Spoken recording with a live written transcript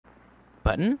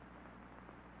Button?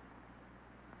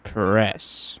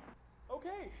 Press.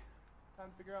 Okay, time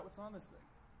to figure out what's on this thing.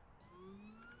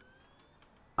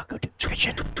 I'll go to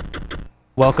Inscryption.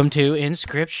 Welcome to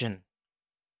Inscryption.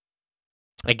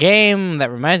 A game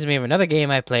that reminds me of another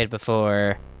game I played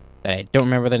before that I don't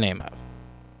remember the name of.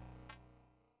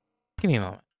 Give me a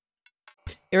moment.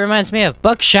 It reminds me of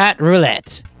Buckshot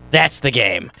Roulette. That's the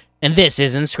game. And this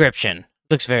is Inscryption.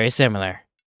 Looks very similar.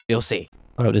 You'll see.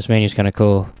 Oh, this menu's kind of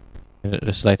cool.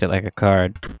 Just select it like a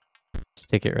card.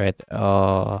 Stick it right there.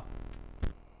 Oh.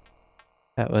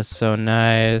 That was so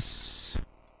nice.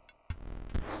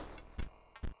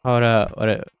 Hold up.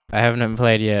 I haven't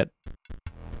played yet.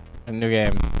 A new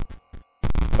game.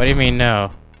 What do you mean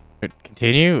no?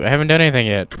 Continue? I haven't done anything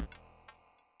yet.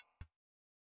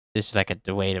 This is like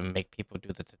a way to make people do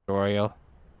the tutorial.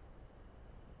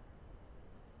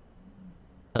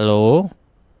 Hello?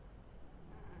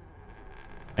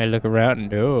 I look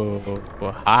around. Oh,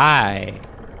 hi.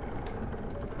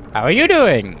 How are you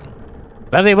doing?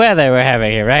 Lovely weather we're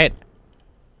having here, right?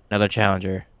 Another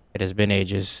challenger. It has been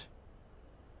ages.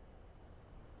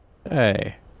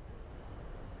 Hey.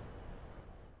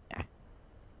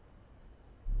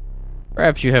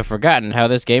 Perhaps you have forgotten how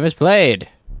this game is played.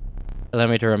 Allow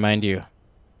me to remind you.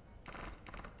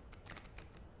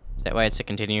 Is that why it's to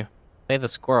continue? Play the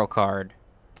squirrel card.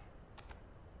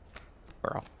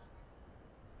 Squirrel.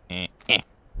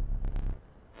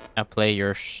 Now play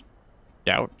your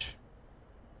stout.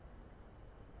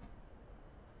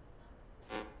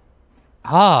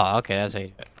 Ah, okay, that's how you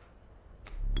do it.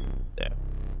 So.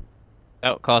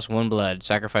 Stout costs 1 blood.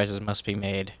 Sacrifices must be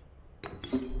made.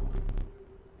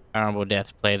 Honorable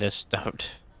death, play this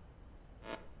stout.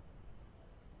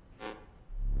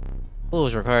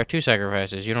 Fools require 2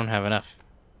 sacrifices. You don't have enough.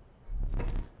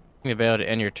 You'll be able to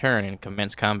end your turn and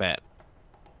commence combat.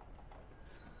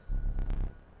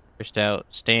 Your stout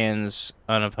stands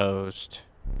unopposed.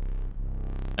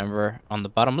 Number on the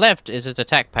bottom left is its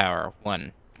attack power,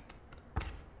 1.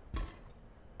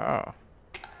 Oh.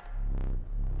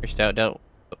 Your stout dealt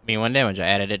me 1 damage. I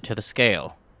added it to the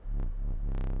scale.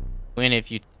 Win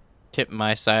if you tip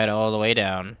my side all the way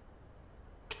down.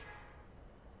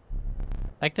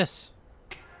 Like this.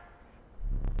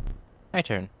 My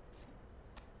turn.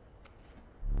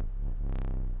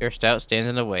 Your stout stands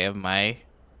in the way of my...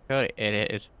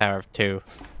 It is a power of 2.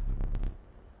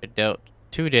 It dealt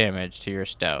 2 damage to your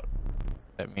stout.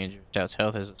 That means your stout's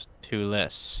health is 2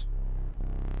 less.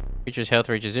 Creature's health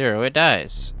reaches 0, it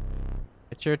dies.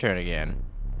 It's your turn again.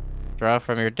 Draw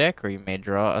from your deck, or you may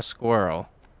draw a squirrel.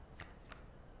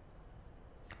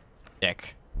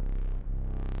 Deck.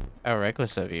 How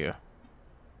reckless of you.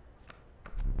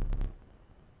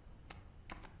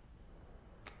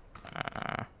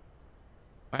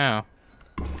 Wow.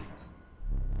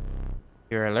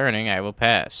 You are learning, I will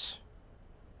pass.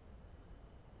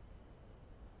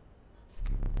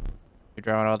 You're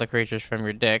drawing all the creatures from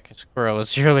your deck. A squirrel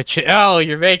is surely oh,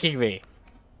 you're making me!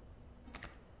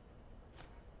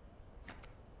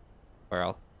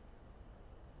 Squirrel.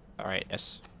 Alright,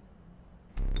 yes.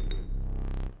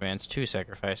 Demands 2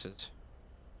 sacrifices.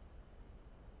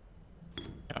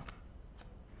 No.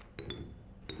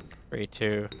 3,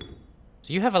 2.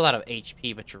 So you have a lot of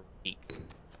HP, but you're weak.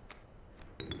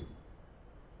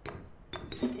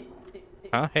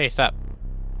 Huh? Hey, stop.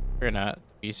 You're not. The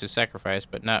beast is sacrificed,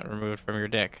 but not removed from your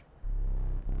deck.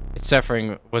 Its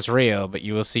suffering was real, but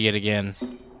you will see it again.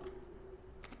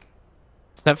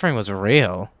 Suffering was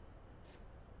real?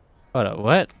 Hold up,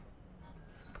 what?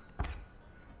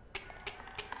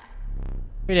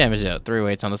 3 damage out, 3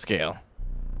 weights on the scale.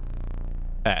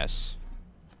 Pass.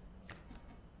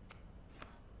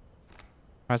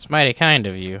 That's mighty kind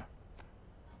of you.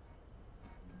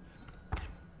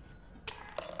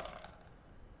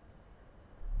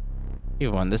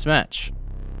 You've won this match.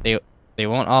 They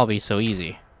won't all be so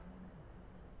easy.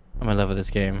 I'm in love with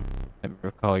this game. Let me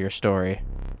recall your story.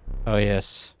 Oh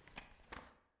yes.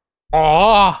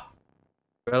 Oh!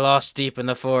 We're lost deep in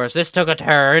the forest. This took a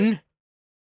turn.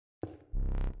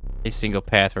 A single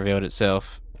path revealed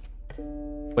itself.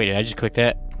 Wait, did I just click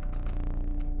that?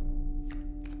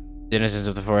 The denizens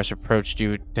of the forest approached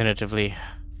you tentatively.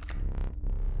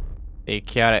 A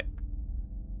chaotic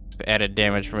added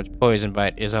damage from its poison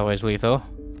bite is always lethal.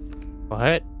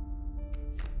 What?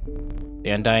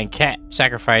 The undying cat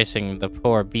sacrificing the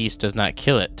poor beast does not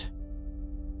kill it.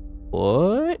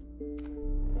 What?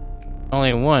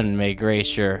 Only 1 may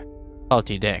grace your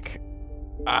faulty deck.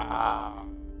 Ah.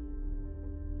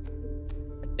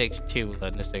 It takes 2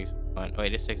 blood, this takes 1.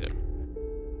 Wait, this takes it.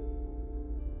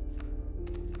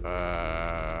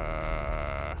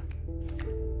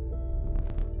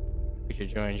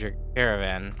 Creature joins your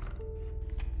caravan.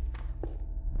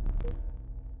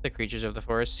 The creatures of the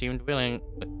forest seemed willing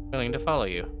to follow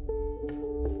you.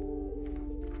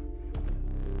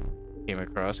 Came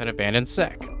across an abandoned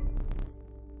sack.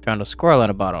 Found a squirrel in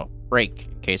a bottle. Break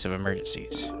in case of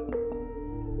emergencies.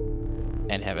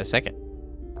 And have a second.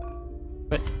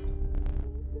 But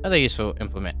another useful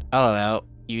implement. I'll allow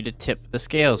you to tip the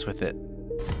scales with it.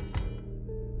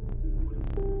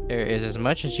 There is as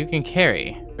much as you can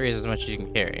carry. There is as much as you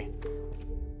can carry.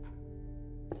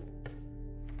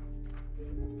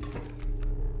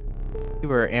 You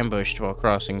were ambushed while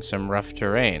crossing some rough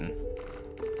terrain.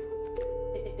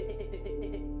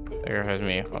 Terrifies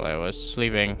me while I was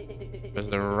sleeping. It was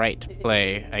the right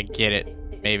play. I get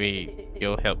it. Maybe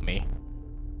you'll help me.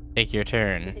 Take your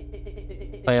turn.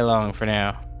 Play along for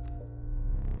now.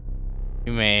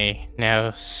 You may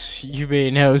now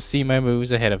see my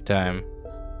moves ahead of time.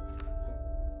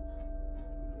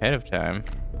 Ahead of time?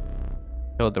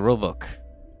 Hold the rulebook.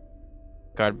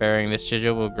 Card bearing this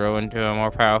sigil will grow into a more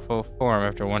powerful form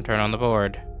after one turn on the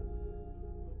board.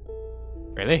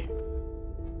 Really?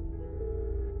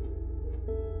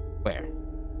 Where?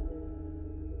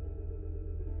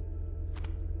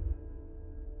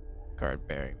 Card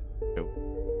bearing.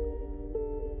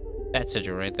 Oh. That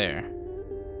sigil right there.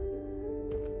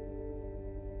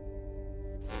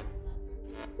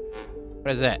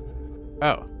 What is that?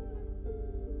 Oh.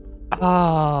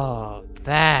 Oh,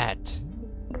 that.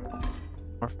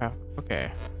 More power.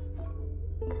 Okay.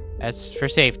 That's for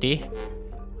safety.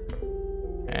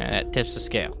 And that tips the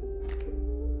scale.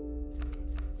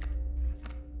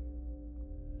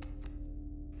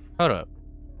 Hold up.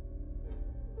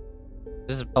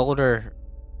 This is boulder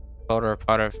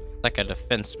part of like a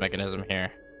defense mechanism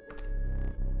here.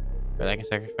 But I can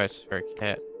sacrifice for a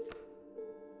cat.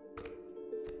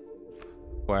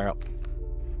 Well.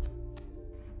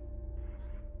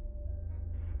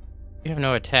 You have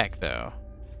no attack though.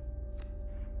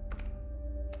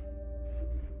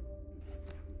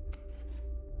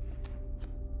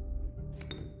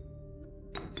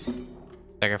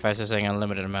 Sacrifice this thing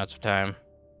unlimited amounts of time.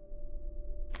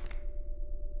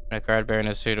 When a card bearing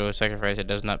a pseudo sacrifice, it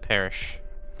does not perish.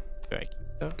 Do I keep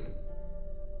that?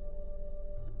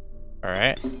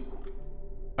 Alright.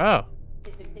 Oh.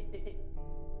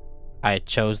 I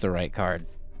chose the right card.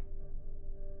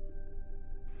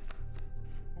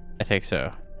 I think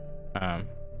so.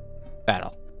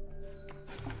 Battle.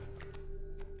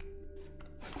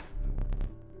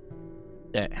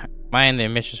 Yeah, mind the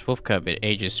ambitious wolf cub, it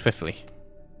ages swiftly.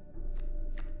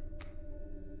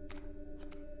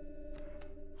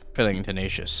 Feeling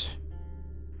tenacious.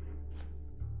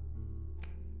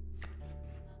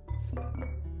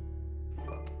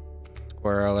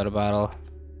 Squirrel at a bottle.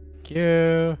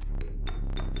 Q.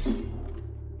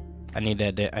 I need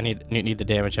that. I need the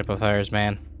damage amplifiers,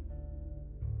 man.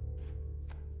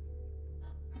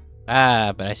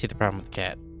 Ah, but I see the problem with the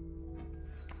cat.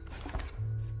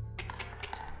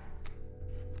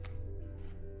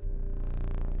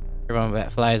 Your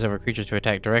bat flies over creatures to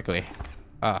attack directly.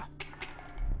 Ah.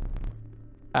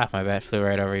 Ah, my bat flew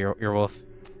right over your wolf.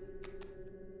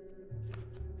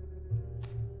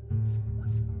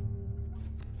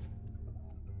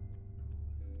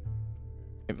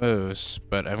 It moves,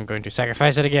 but I'm going to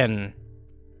sacrifice it again.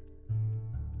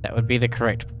 That would be the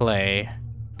correct play.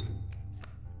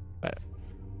 But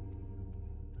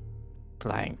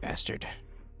flying bastard.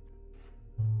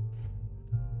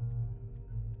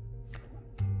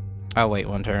 I'll wait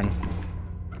one turn.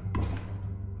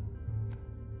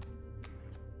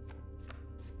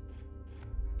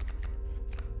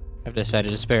 I've decided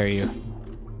to spare you.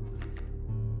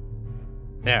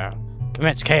 Yeah.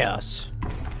 Commence chaos.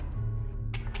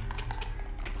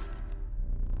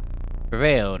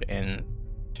 Prevailed and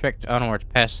trekked onwards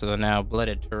past the now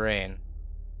blooded terrain.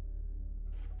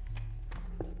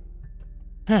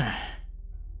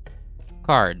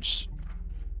 Cards.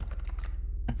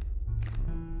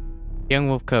 Young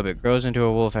wolf cub. It grows into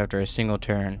a wolf after a single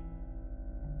turn.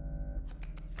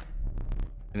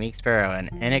 The meek sparrow, an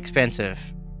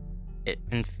inexpensive,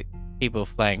 feeble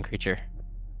flying creature.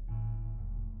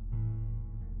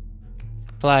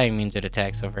 Flying means it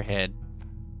attacks overhead.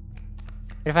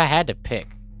 If I had to pick,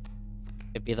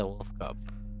 it'd be the wolf cub,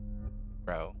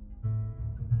 bro.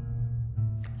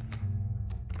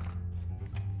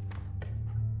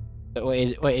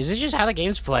 Wait, is this just how the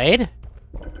game's played?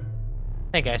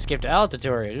 I think I skipped all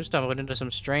tutorial. Just stumbled into some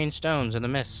strange stones in the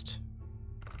mist.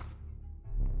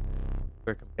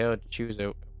 We're compelled to choose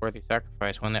a worthy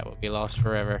sacrifice, one that will be lost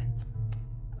forever.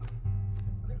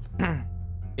 You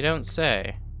don't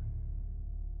say.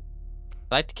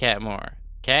 I like the cat more.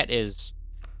 Cat is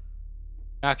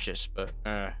Noxious, but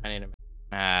I need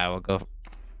a. We'll go for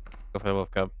the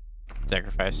wolf cub.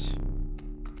 Sacrifice.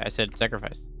 I said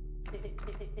sacrifice.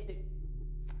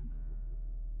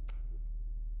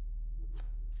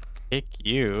 Pick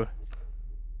you.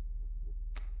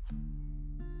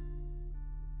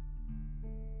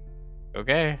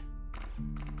 Okay.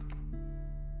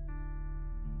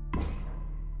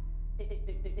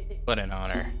 What an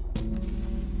honor.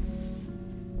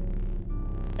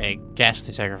 A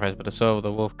ghastly sacrifice, but the soul of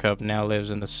the wolf cub now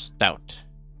lives in the stout.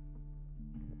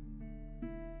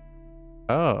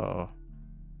 Oh.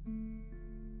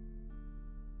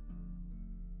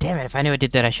 Damn it, if I knew it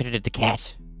did that, I should have did the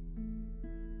cat.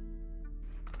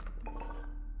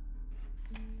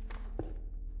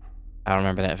 I'll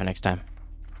remember that for next time.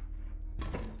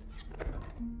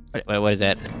 What is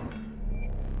that?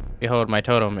 Behold my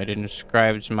totem. It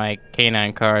inscribes my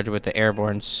canine cards with the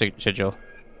airborne sigil.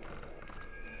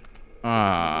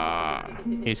 Ah,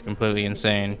 he's completely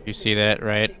insane. You see that,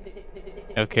 right?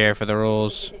 No care for the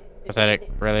rules. Pathetic,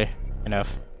 really.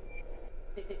 Enough.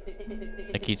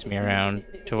 It keeps me around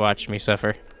to watch me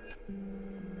suffer.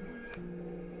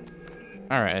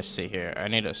 Alright, let's see here. I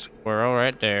need a squirrel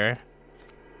right there.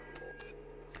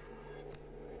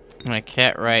 And a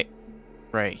cat right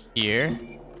here.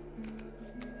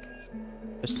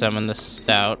 Just summon the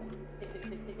stout.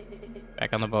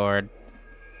 Back on the board.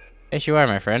 Yes, you are,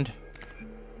 my friend.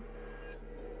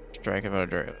 Strike about a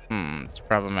drip. It's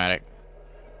problematic.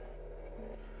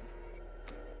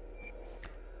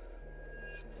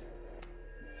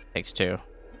 Takes two.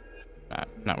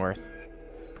 Not worth.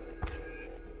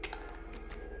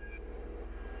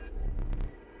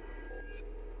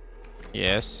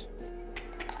 Yes.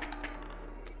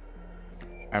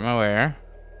 I'm aware.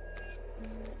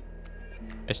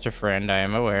 Mr. Friend, I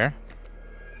am aware.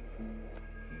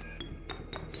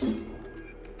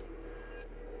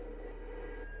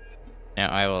 Now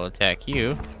I will attack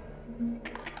you.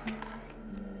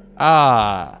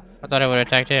 Ah! I thought I would have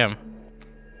attacked him.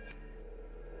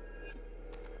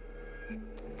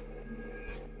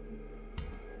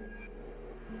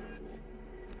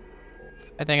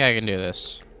 I think I can do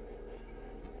this.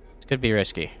 This could be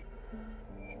risky.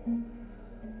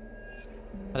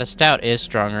 But the stout is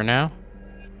stronger now.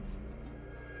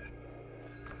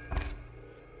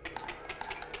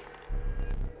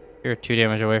 You're 2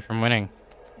 damage away from winning.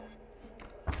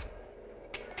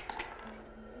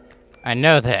 I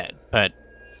know that, but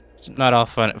it's not all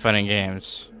fun and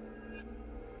games.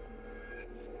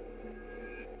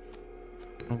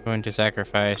 I'm going to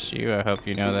sacrifice you. I hope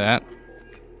you know that.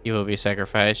 You will be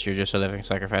sacrificed. You're just a living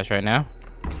sacrifice right now.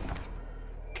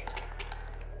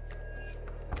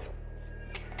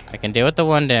 I can deal with the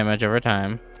 1 damage over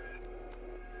time.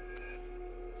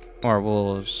 More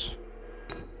wolves.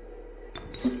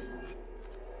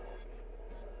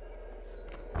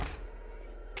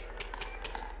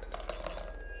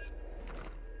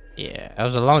 Yeah, that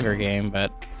was a longer game,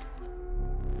 but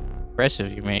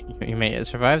impressive. You may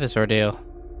survive this ordeal.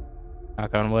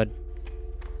 Knock on wood.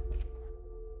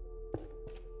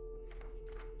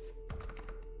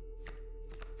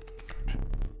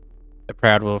 The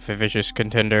proud wolf, a vicious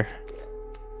contender.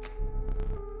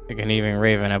 You can even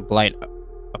raven a blight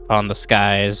upon the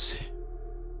skies.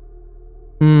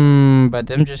 But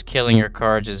them just killing your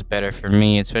cards is better for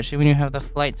me, especially when you have the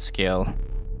flight skill.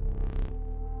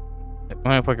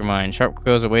 When I Pokemon, sharp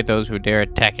quills await those who dare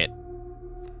attack it.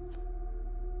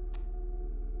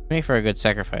 Make for a good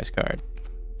sacrifice card,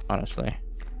 honestly.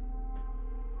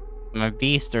 My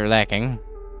beasts are lacking.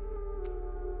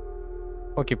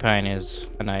 Porcupine is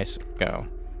a nice go.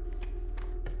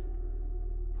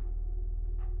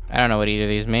 I don't know what either of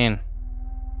these mean.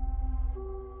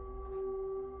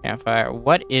 Campfire.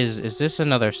 What is this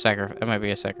another sacrifice? That might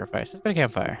be a sacrifice. Let's go to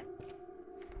campfire.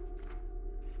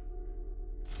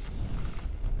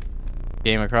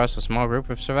 Game across a small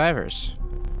group of survivors.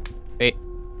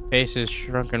 Faces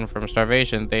shrunken from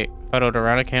starvation, they huddled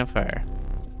around a campfire.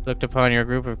 Looked upon your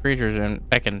group of creatures and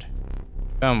beckoned.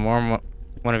 Come, warm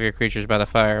one of your creatures by the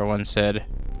fire, one said.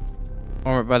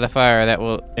 Warm it by the fire, that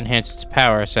will enhance its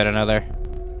power, said another.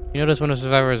 You notice one of the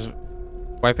survivors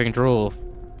wiping drool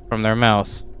from their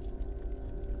mouth.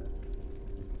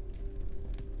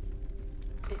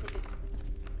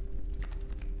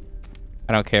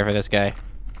 I don't care for this guy.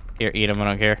 Here, eat him, I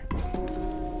don't care.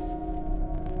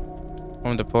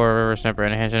 Warm the poor river snapper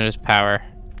and enhance his power.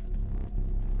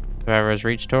 Survivors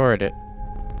reach toward it.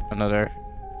 Another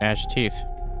gnashed teeth.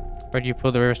 Where'd you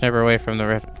pull the river snapper away from the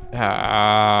river?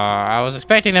 I was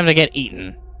expecting them to get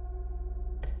eaten.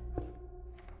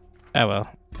 Oh well.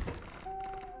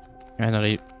 I not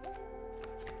eat.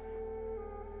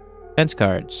 Fence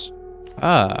cards.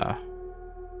 Ah.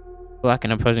 Block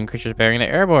and opposing creatures bearing the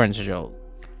airborne sigil.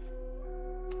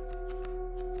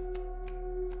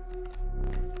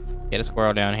 Get a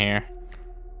squirrel down here.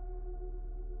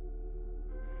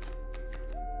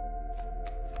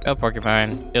 Go,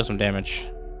 porcupine. Deal some damage.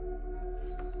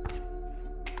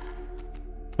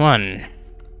 1.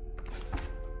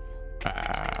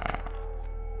 That's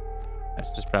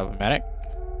just problematic.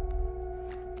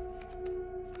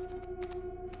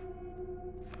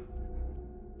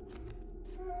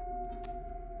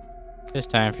 It's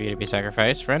time for you to be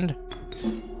sacrificed, friend.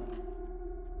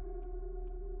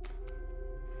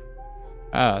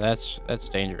 Oh, that's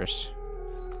dangerous.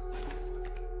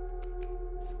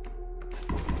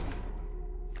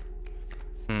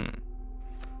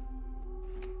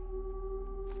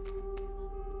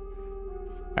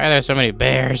 Why are there so many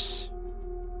bears?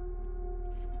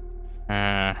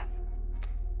 Time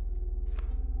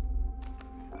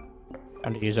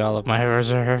to use all of my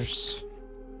reserves.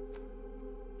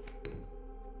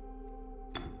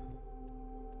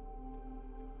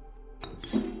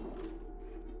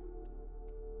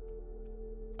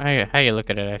 How you look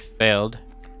at it, I failed.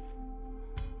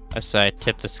 Unless I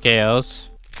tipped the scales.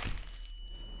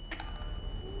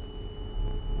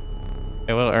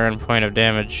 It will earn point of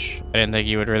damage. I didn't think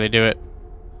you would really do it.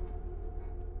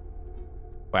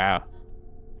 Wow.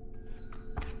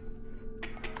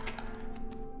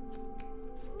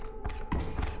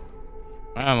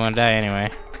 Well, I'm gonna die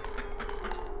anyway.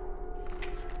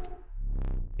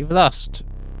 You've lost.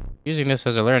 Using this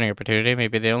as a learning opportunity may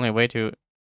be the only way to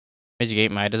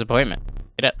mitigate my disappointment.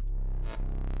 Get up.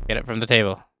 Get up from the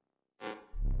table.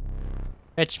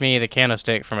 Fetch me the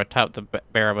candlestick from atop the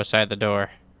barrel beside the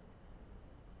door.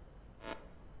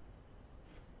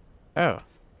 Oh.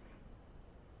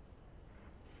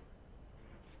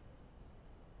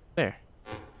 There.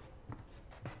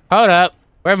 Hold up.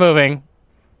 We're moving.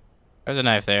 There's a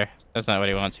knife there. That's not what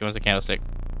he wants. He wants a candlestick.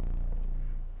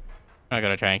 I'm not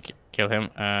gonna try and kill him.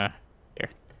 Here.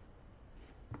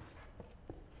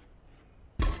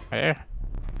 Right there.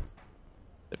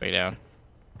 Sit back down.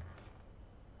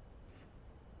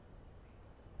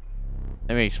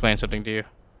 Let me explain something to you.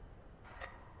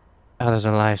 Oh, there's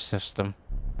a life system.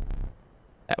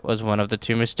 That was one of the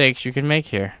 2 mistakes you can make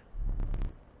here.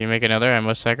 If you make another, I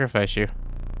must sacrifice you.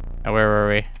 Now, where were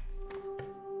we?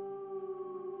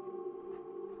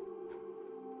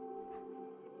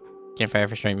 Can't fire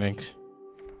for strength things.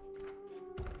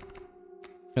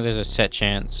 Oh, there's a set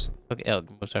chance. Look, elk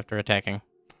moves after attacking.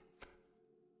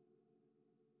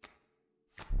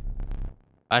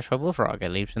 Flash bullfrog.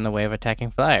 It leaps in the way of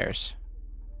attacking flyers.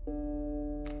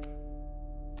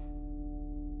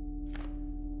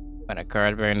 When a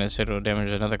card bearing this, it will damage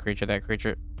another creature. That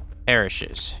creature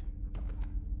perishes.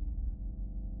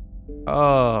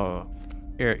 Oh,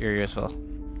 you're useful.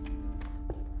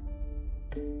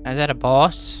 Is that a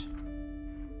boss?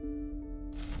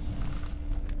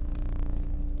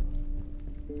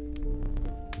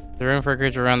 The room for a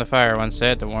creature around the fire. One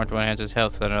said the warmth one enhances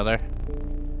health to another.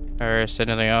 Or said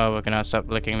nothing. Oh, but cannot stop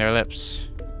licking their lips.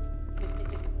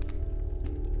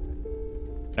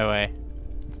 No way.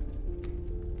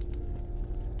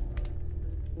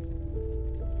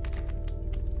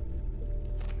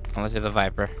 Let's do the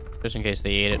viper, just in case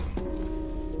they eat it.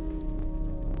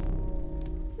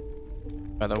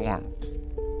 By the warmth.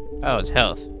 Oh, it's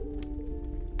health.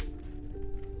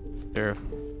 Sure.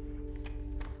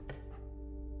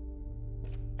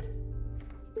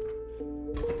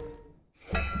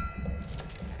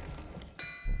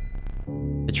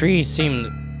 The trees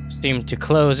seemed to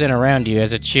close in around you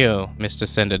as a chill mist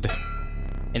descended.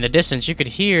 In the distance, you could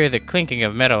hear the clinking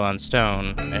of metal on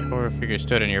stone. A horror figure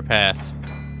stood in your path.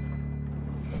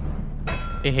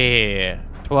 Hehe,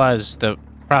 'twas the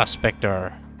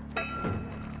prospector.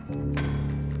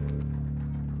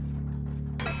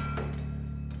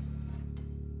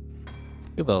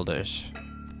 Two builders.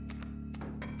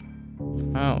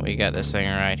 Oh, we got this thing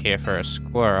right here for a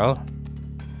squirrel.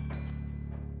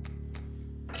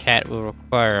 Cat will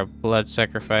require a blood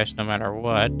sacrifice no matter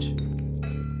what.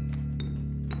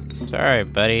 Sorry,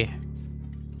 buddy.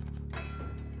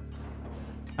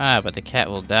 Ah, but the cat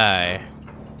will die.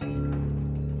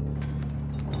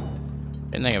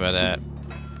 Didn't think about that.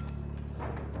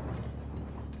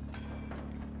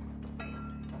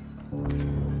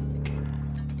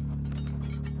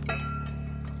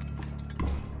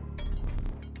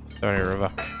 Sorry,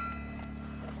 Rebuck.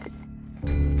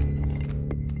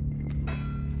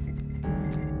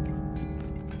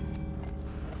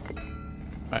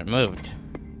 It moved.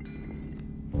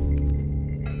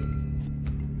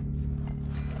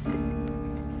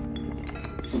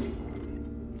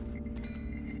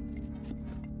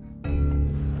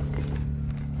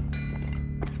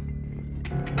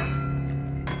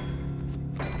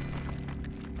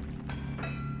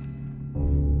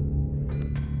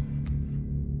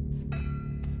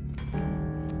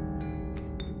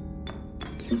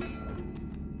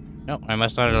 No, I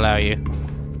must not allow you.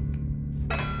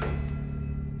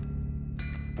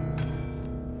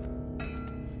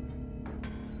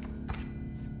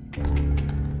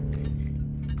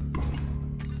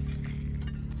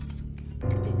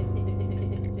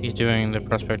 He's doing the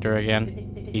prospector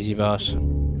again. Easy boss.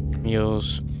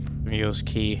 Mules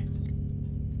key.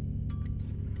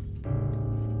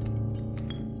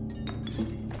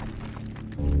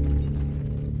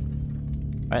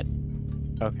 What?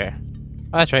 Okay.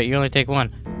 Oh, that's right, you only take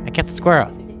one. I kept the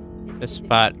squirrel. This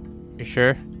spot. You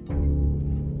sure?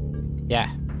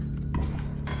 Yeah.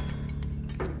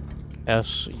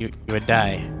 Else you would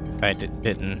die if I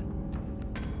didn't.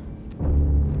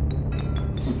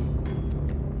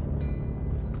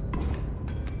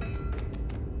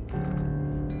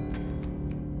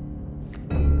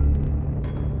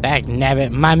 Dag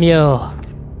nabbit, my mule!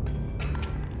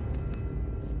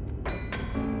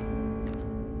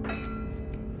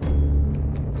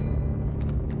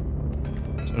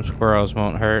 Some squirrels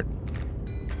won't hurt.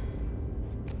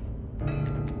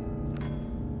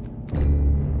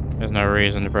 There's no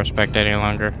reason to prospect any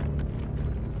longer.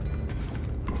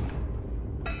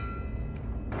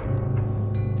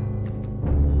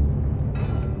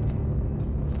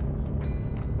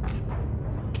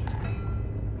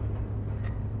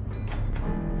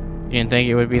 Didn't think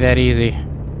it would be that easy.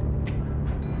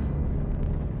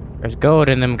 There's gold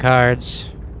in them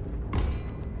cards.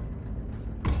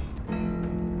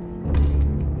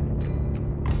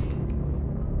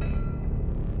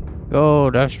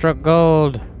 Gold, I've struck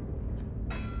gold.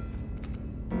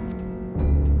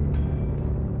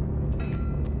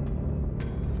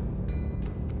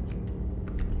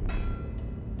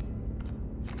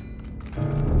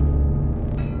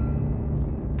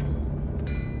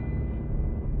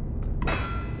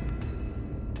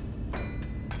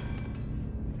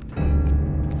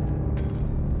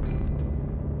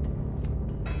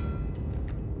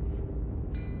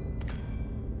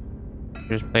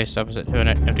 Is placed opposite to an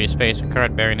empty space. A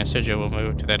card bearing a sigil will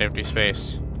move to that empty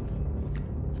space.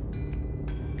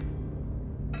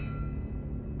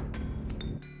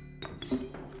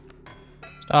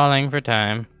 Stalling for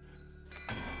time.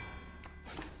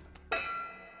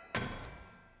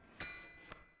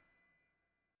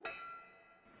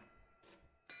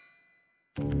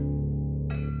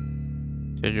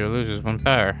 Sigil loses 1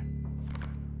 power.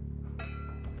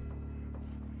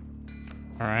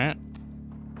 Alright.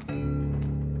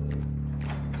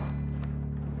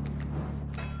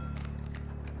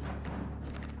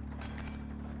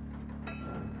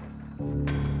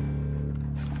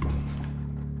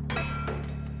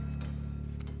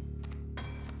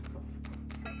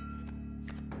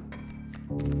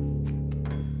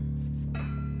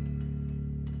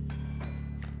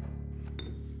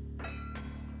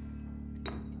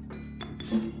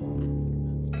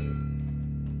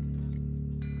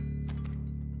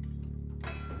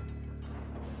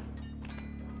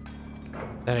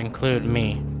 That include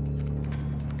me.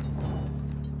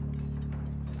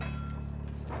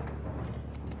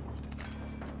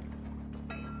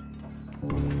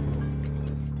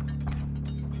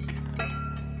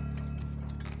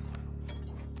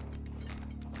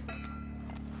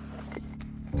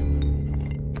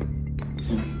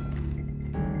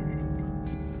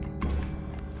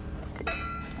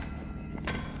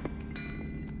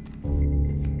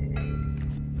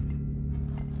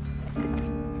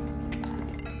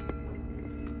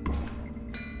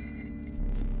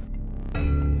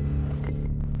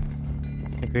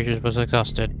 The creature was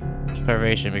exhausted.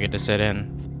 Starvation began to set in.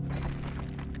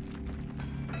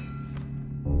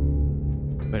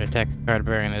 But attack a card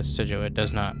bearing this sigil, it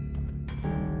does not.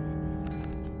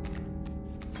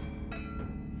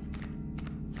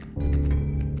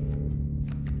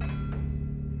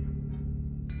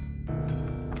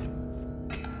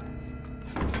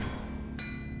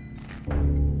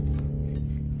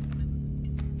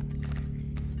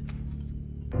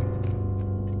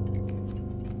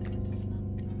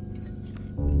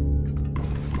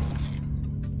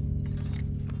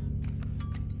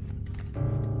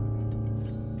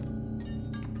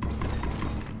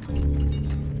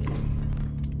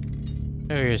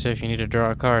 Curious if you need to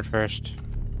draw a card first.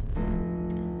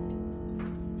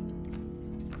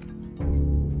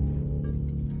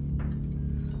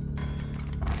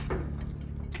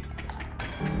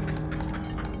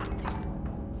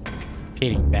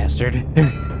 Cheating bastard.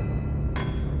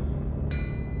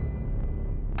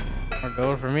 More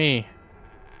gold for me.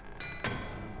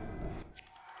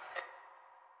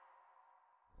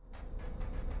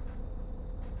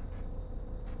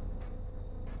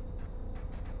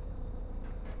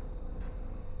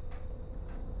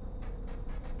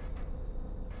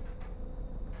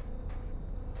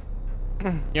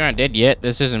 You aren't dead yet.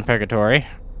 This isn't purgatory.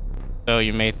 So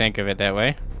you may think of it that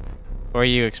way. Before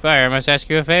you expire, I must ask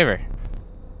you a favor.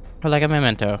 Or like a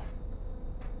memento.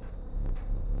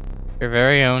 Your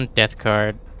very own death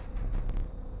card.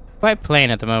 Quite plain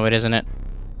at the moment, isn't it?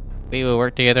 We will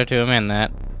work together to amend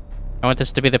that. I want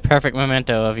this to be the perfect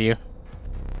memento of you.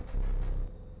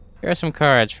 Here are some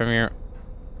cards from your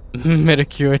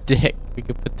Metacure deck. We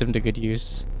could put them to good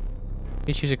use.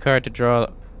 You choose a card to draw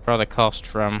the cost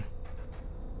from.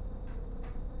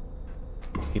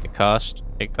 Be the cost.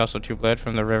 Take cost of 2 blood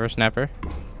from the River Snapper.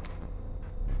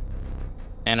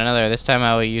 And another. This time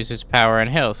I will use its power and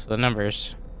health, the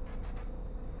numbers.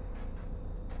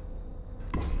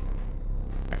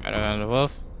 Alright, the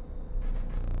wolf.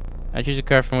 I choose a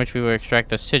card from which we will extract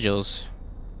the sigils.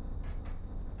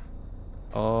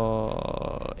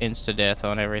 Oh, insta-death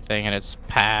on everything in its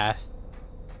path.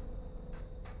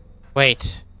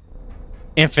 Wait.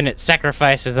 Infinite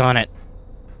sacrifices on it.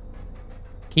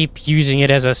 Keep using it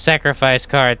as a sacrifice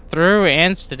card through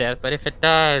insta-death, but if it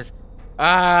does...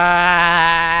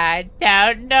 I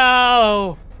don't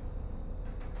know!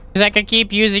 Because I could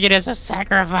keep using it as a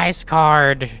sacrifice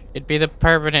card. It'd be the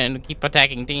permanent and keep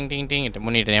attacking ding ding ding. It don't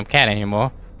need a damn cat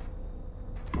anymore.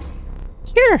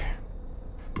 Sure.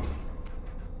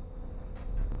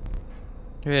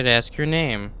 Good, ask your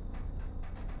name.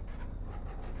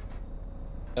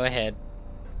 Go ahead.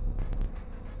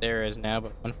 There is now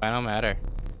but one final matter.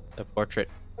 The portrait.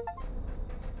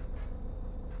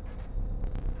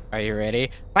 Are you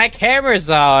ready? My camera's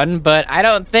on, but I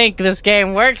don't think this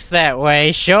game works that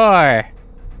way. Sure.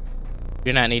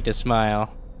 Do not need to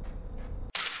smile.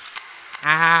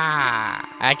 Ah!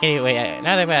 I can't even, wait,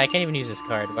 now that I can't even use this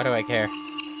card. Why do I care?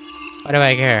 Why do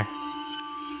I care?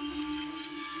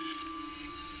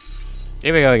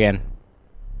 Here we go again.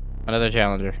 Another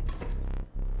challenger.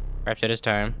 Perhaps it is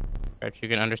time. Perhaps you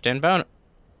can understand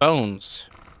bones.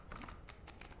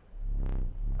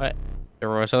 What? The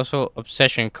resourceful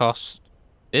obsession costs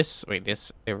this. Wait,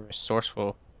 this. The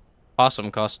resourceful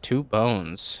possum costs 2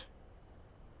 bones.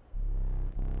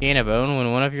 Gain a bone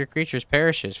when one of your creatures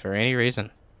perishes for any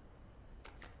reason.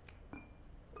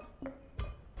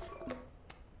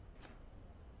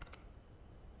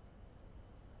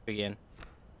 Begin.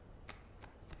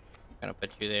 Gonna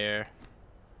put you there.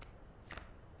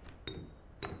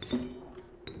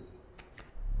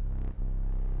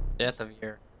 Death of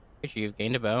your creature, you've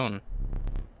gained a bone.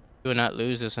 You will not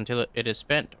lose this until it is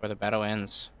spent or the battle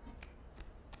ends.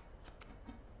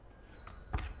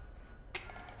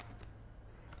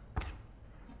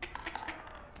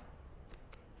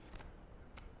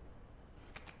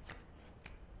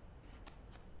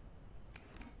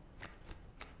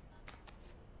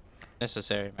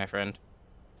 Necessary, my friend.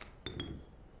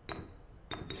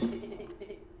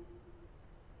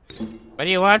 What do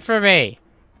you want from me?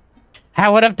 I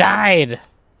would have died.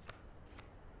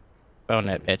 Bone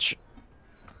that bitch.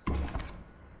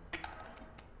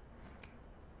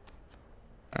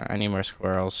 I need more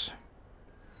squirrels.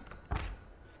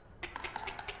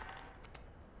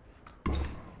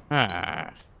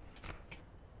 Ah.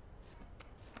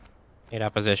 Need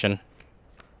opposition.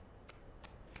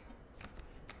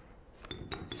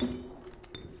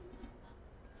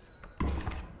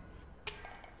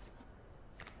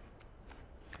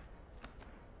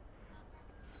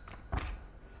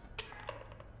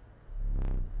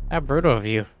 How brutal of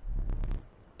you.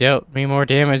 Dealt me more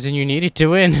damage than you needed to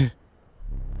win.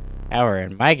 However,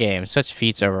 in my game, such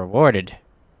feats are rewarded.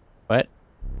 What?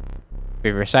 To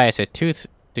be precise, a tooth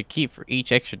to keep for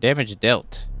each extra damage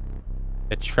dealt.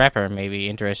 The trapper may be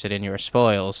interested in your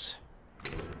spoils.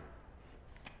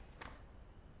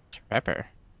 Trapper.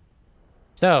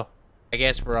 So, I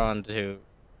guess we're on to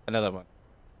another one.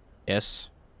 Yes.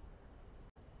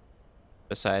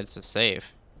 Besides the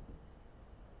save.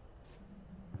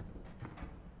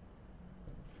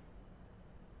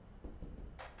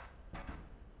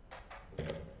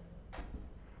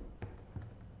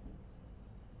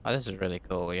 Oh, this is really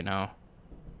cool, you know.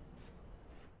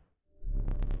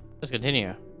 Let's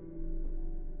continue.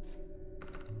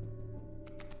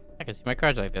 I can see my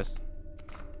cards like this.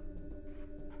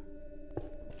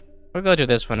 We'll go to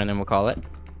this one and then we'll call it.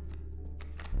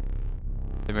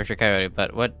 The Murder Coyote,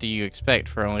 but what do you expect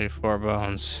for only 4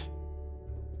 bones?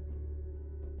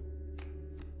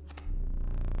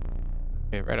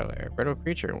 Okay, Riddle there. Brittle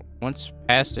creature. Once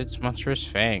past its monstrous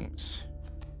fangs.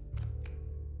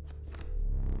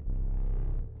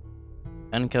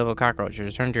 Unkillable cockroach. You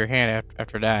return to your hand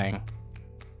after dying.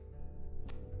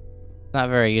 Not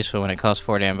very useful when it costs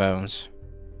 4 damn bones.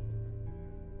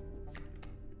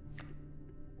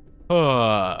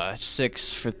 Oh,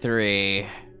 6 for 3.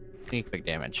 Need quick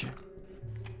damage.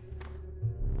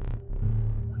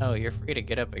 Oh, you're free to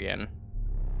get up again.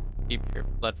 Keep your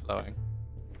blood flowing.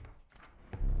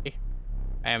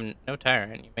 I am no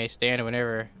tyrant. You may stand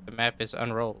whenever the map is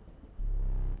unrolled.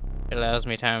 It allows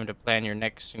me time to plan your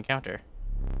next encounter.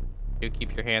 Do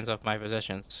keep your hands off my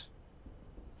possessions.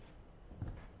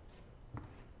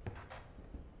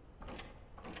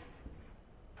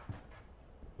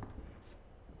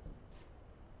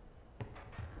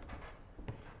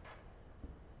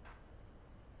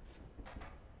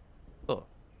 Cool.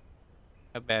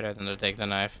 No better than to take the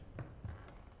knife.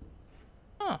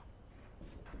 Huh.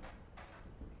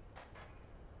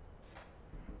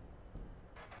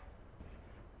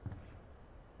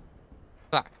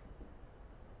 Clock.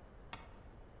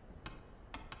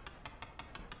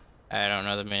 I don't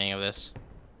know the meaning of this.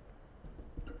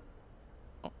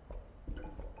 Oh.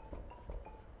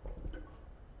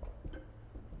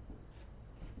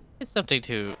 It's something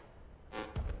to...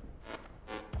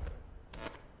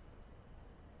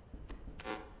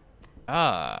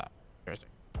 Ah. Interesting.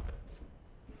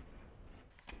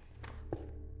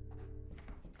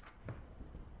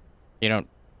 You don't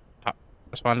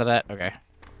respond to that? Okay.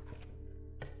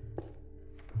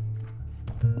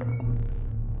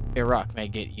 A rock may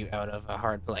get you out of a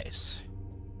hard place.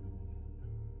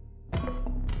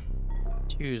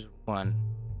 Choose one.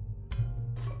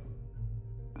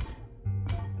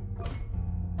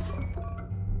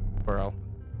 Squirrel.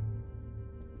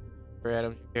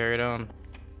 Adams, you carry it on.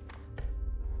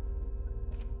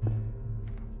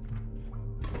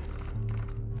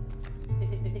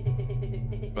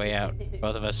 Way out,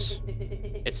 both of us.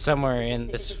 It's somewhere in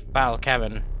this foul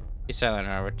cabin. Be silent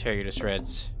or I will tear you to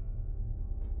shreds.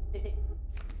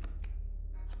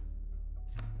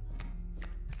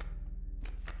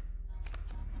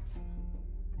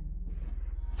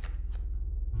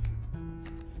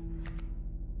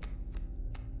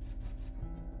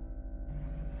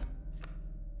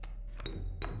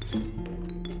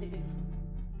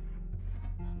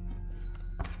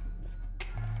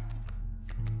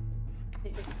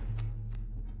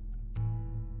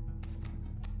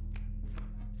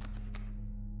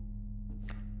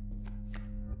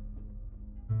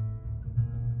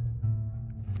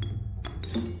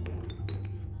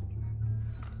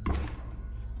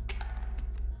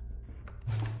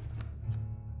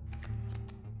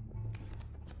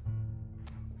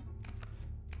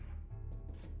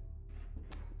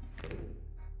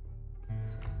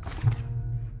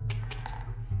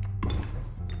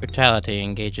 Brutality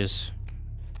engages.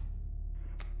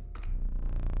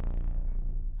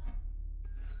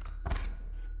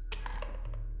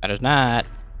 That is not.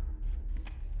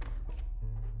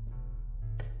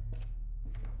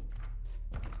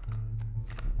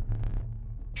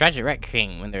 Tragic Wreck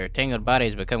King. When their tangled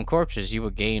bodies become corpses, you will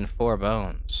gain 4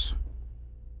 bones.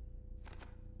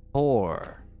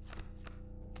 4.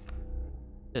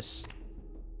 This.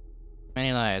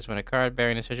 Many lives. When a card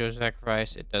bearing the sigil is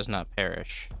sacrificed, it does not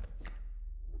perish.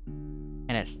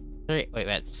 And it's 3. Wait,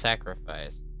 that's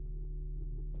sacrifice.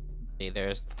 See,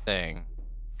 there's the thing.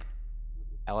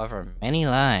 However, many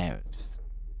lives.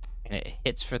 And it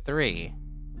hits for 3.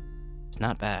 It's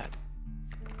not bad.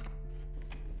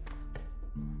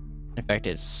 In fact,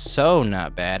 it's so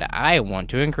not bad, I want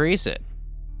to increase it.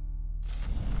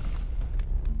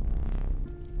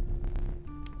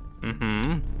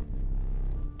 Mm-hmm.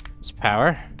 It's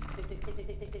power.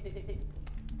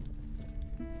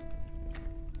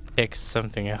 Pick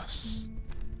something else.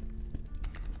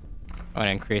 I want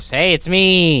to increase. Hey, it's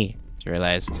me! Just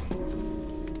realized.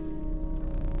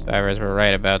 Survivors were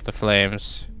right about the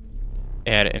flames.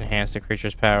 They had enhanced the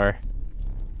creature's power.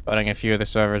 Spotting a few of the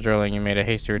survivors rolling, you made a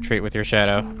hasty retreat with your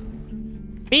shadow.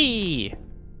 B.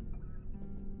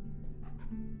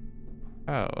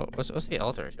 Oh, what's the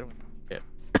altar?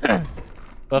 Well,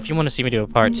 if you want to see me do a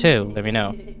part 2, let me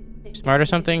know. Smart or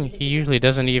something? He usually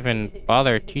doesn't even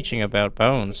bother teaching about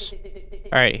bones.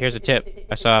 Alright, here's a tip.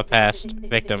 I saw a past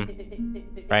victim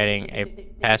writing a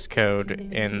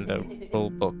passcode in the rule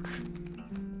book.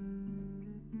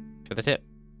 To the tip.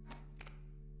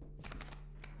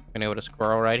 Gonna go to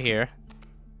squirrel right here.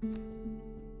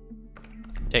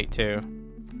 Take 2.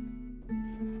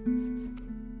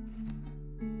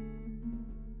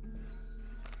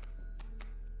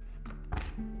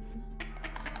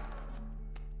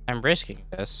 I'm risking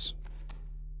this.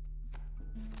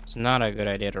 It's not a good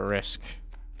idea to risk.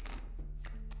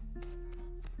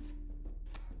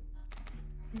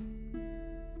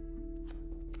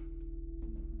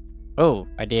 Oh,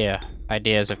 idea.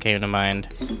 Ideas have came to mind.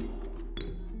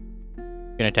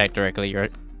 You can attack directly,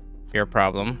 your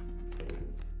problem.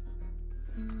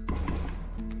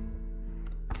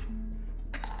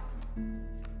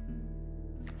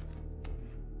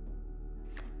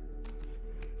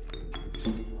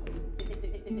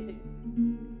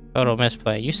 Total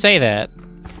misplay. You say that.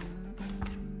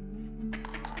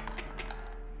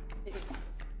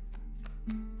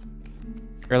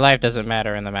 Your life doesn't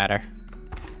matter in the matter.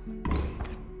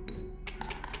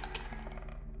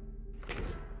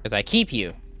 Because I keep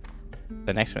you.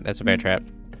 The next one, that's a bear trap.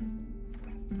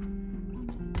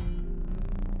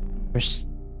 We're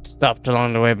stopped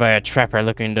along the way by a trapper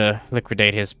looking to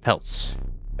liquidate his pelts.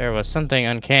 There was something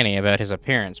uncanny about his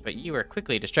appearance, but you were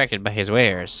quickly distracted by his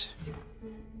wares.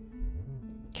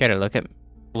 Care to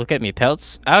look at me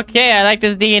pelts? Okay, I like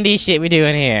this D&D shit we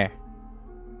doing here.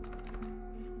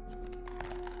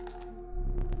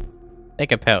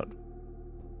 Take a pelt.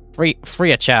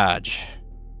 Free of charge.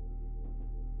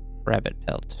 Rabbit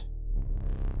pelt.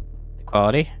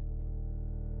 Quality.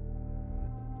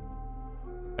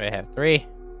 I have 3.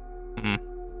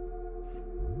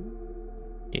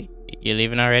 You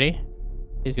leaving already?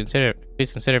 Please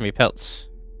consider me pelts.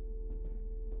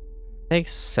 Take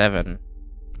 7.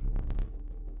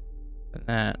 And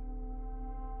that.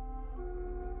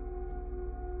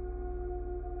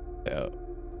 So.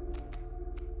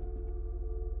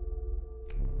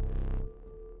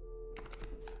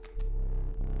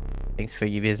 Thanks for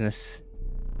your business.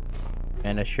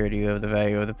 And assured you of the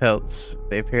value of the pelts.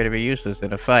 They appear to be useless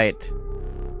in a fight.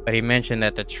 But he mentioned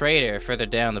that the trader further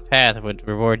down the path would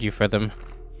reward you for them.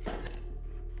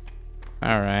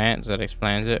 Alright, so that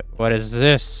explains it. What is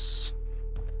this?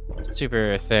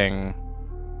 Super thing.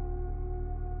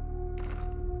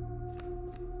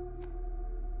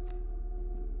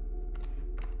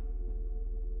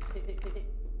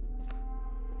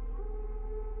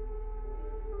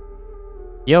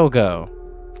 Yogo.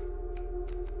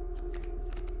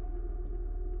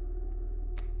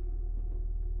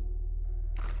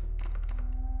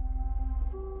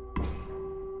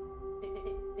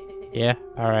 Yeah,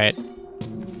 alright.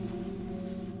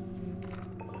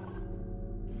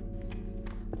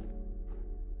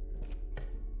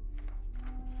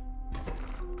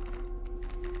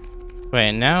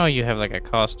 Wait, now you have like a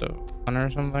cost of 1 or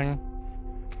something?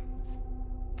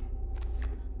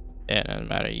 Yeah, it doesn't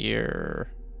matter.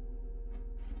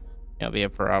 It'll be a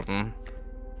problem.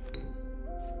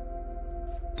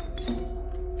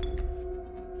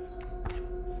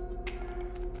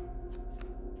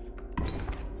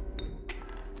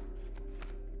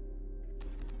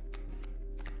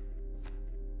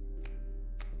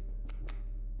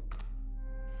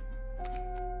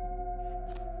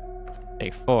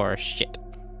 Take 4. Shit.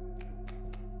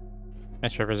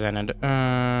 Misrepresented.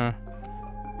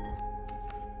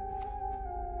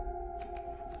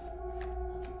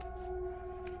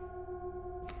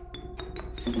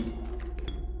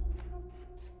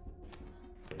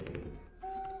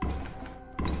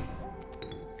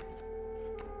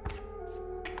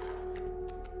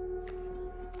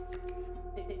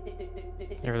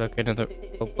 Ever look into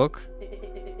the book?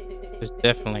 There's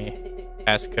definitely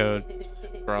passcode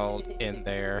scrawled in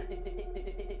there.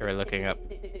 We're looking up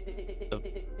the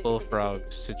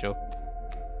bullfrog sigil.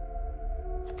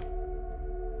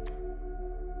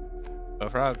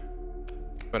 Bullfrog?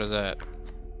 What is that?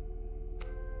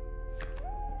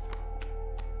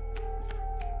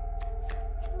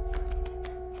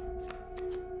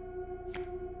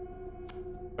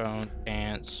 Bone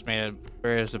dance made of.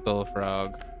 Where's the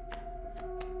bullfrog?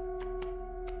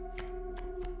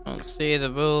 Don't see the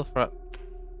bullfrog.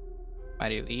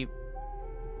 Mighty leap.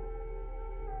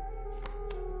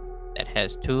 That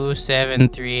has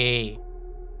 273.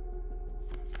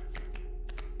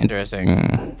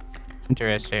 Interesting.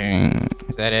 Interesting.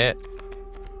 Is that it?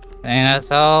 I think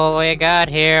that's all we got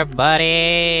here,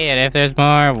 buddy. And if there's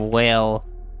more, we'll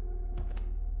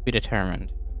be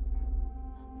determined.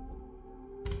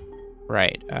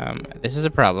 Right. This is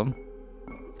a problem.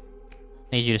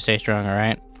 Need you to stay strong,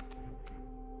 alright?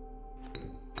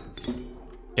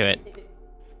 Do it.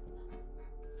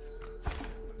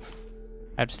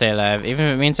 I have to stay alive, even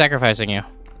if it means sacrificing you.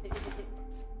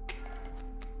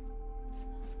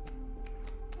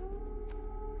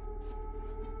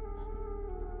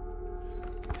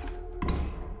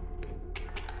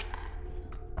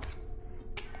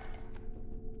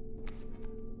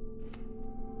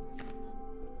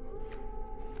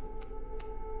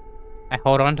 I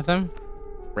hold on to them?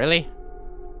 Really?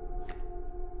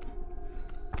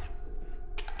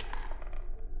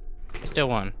 I still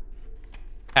won.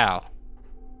 How?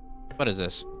 What is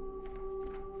this?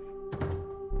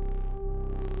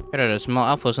 Heard of a small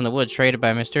outpost in the woods traded by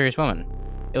a mysterious woman.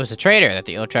 It was the trader that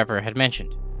the old trapper had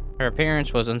mentioned. Her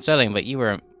appearance was unsettling, but you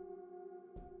were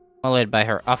mullied by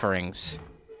her offerings.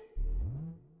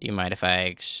 Do you mind if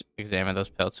I examine those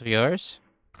pelts of yours?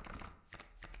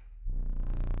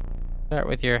 Start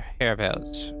with your hair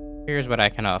pelts. Here's what I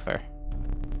can offer.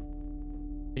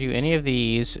 Do any of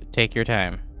these take your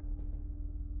time?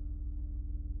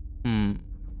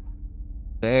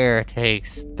 Bear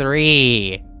takes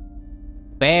 3.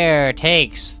 Bear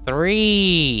takes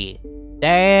 3.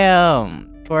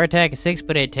 Damn. 4 attack is 6,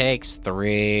 but it takes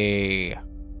 3.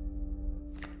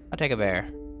 I'll take a bear.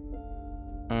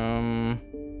 I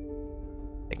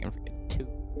can forget 2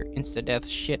 for insta death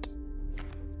shit.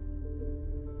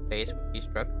 Space would be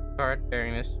struck. Card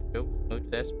bearing this. Go move to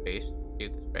that space. Do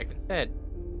the strike instead.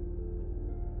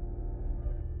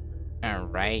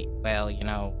 Alright, well, you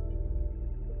know.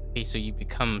 Okay, so you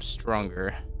become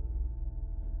stronger.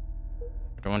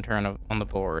 After 1 turn on the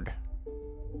board.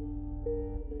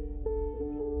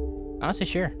 Honestly,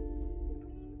 sure.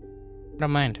 I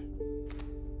don't mind.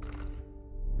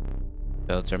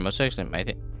 Builds are most excellent.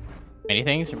 Many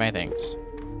things or my things?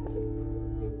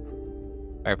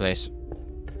 Fireplace.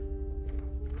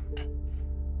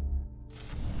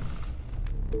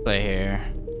 Play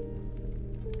here.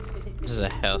 This is a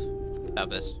health. Stop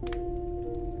this.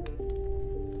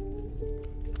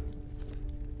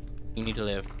 You need to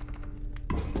live.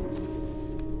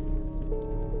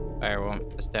 Fire won't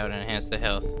test out and enhance the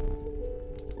health.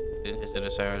 His other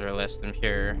sides are less than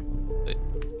pure. But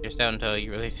you're stout until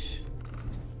you release.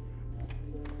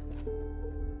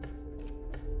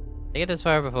 Did I get this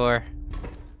far before?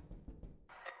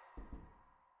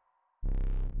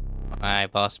 My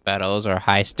boss battles are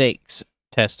high stakes.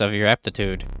 Test of your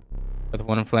aptitude. With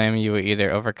 1 flame, you will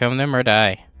either overcome them or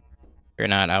die. If you're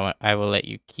not, I will let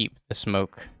you keep the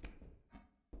smoke.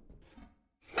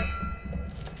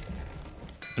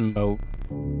 Smoke.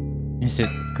 Is it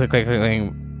click?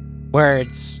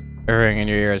 Words are ringing in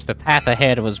your ears. The path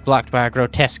ahead was blocked by a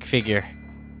grotesque figure.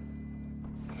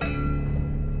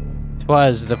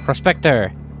 'Twas the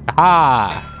prospector.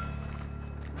 Aha!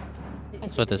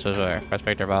 That's what this was for.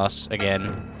 Prospector boss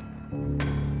again.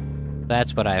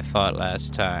 That's what I fought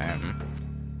last time.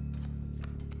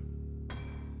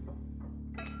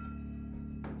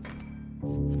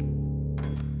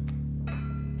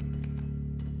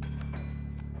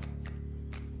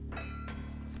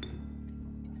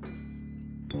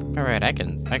 Alright, I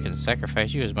can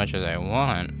sacrifice you as much as I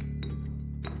want.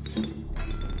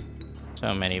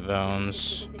 So many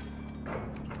bones.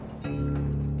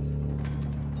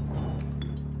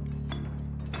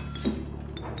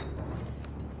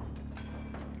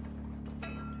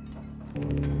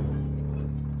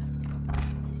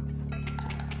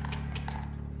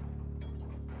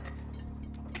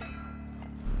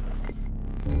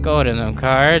 Gold in them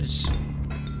cards.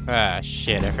 Ah,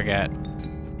 shit, I forgot.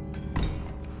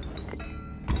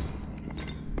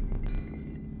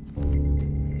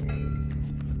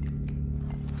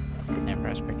 And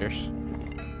prospectors.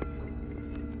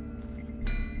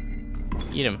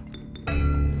 Eat him.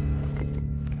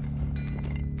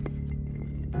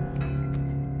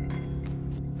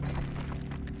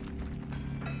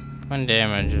 1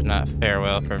 damage is not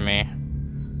farewell for me.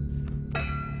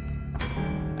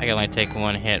 I can only take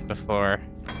 1 hit before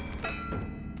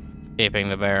escaping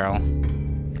the barrel.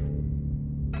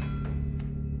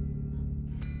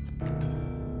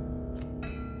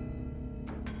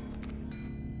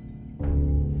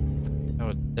 I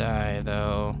would die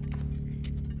though.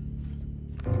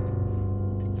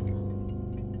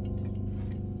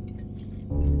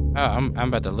 Oh, I'm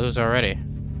about to lose already.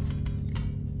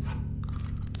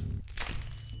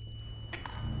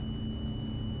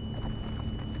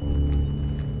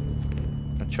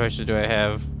 What choices do I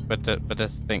have but to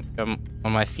think on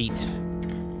my feet?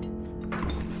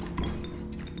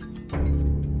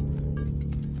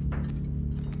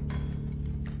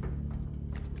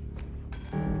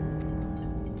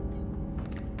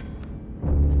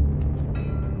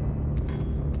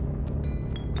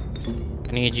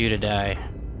 I need you to die.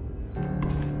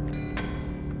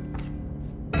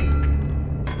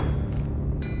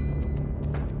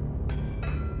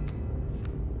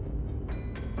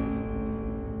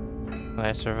 Will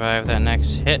I survive that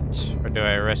next hit, or do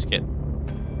I risk it?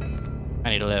 I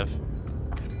need to live.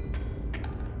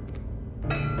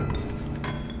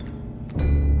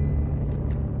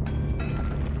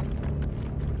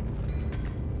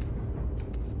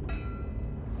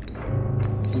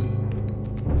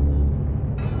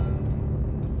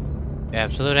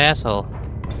 Absolute asshole.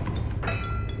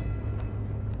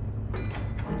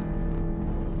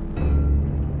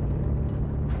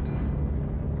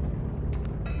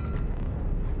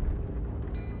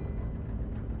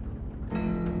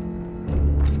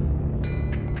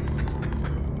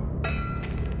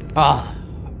 Oh.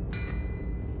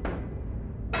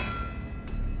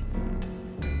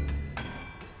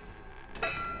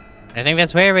 I think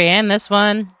that's where we end this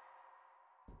one.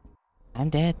 I'm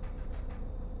dead.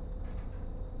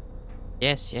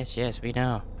 Yes, yes, yes, we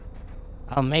know.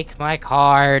 I'll make my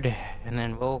card, and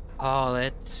then we'll call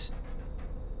it...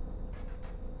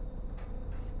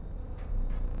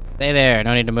 Stay there,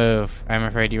 no need to move. I'm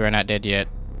afraid you are not dead yet.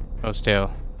 Oh,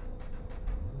 still.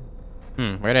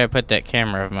 Where did I put that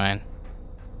camera of mine?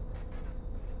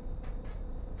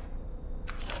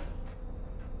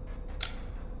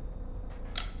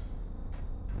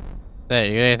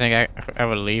 Hey, you really think I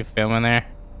would leave filming there?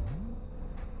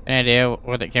 Any idea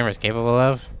what the camera's capable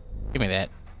of? Give me that.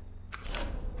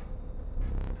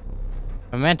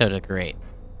 Mementos are great.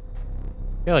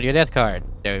 Build your death card.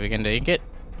 Shall we begin to ink it?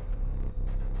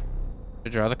 To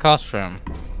draw the cost from.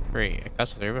 Free. It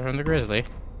costs 3 from the grizzly.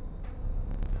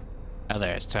 Oh,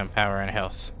 there's time, power, and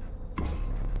health.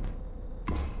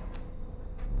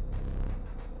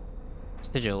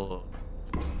 Sigil.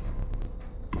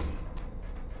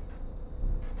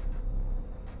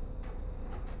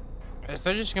 Is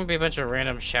there just gonna be a bunch of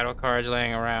random shadow cards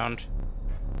laying around?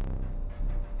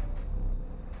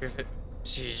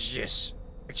 Yes.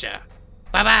 Picture.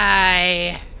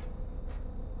 Bye-bye!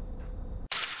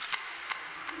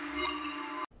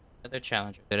 Another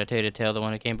challenger. Did I tell you to tell the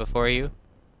one who came before you?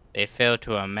 They fell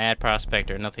to a mad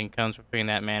prospector. Nothing comes between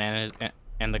that man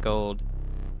and the gold.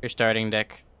 Your starting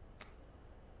deck.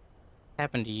 What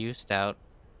happened to you, Stout?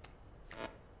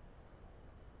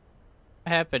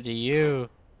 What happened to you?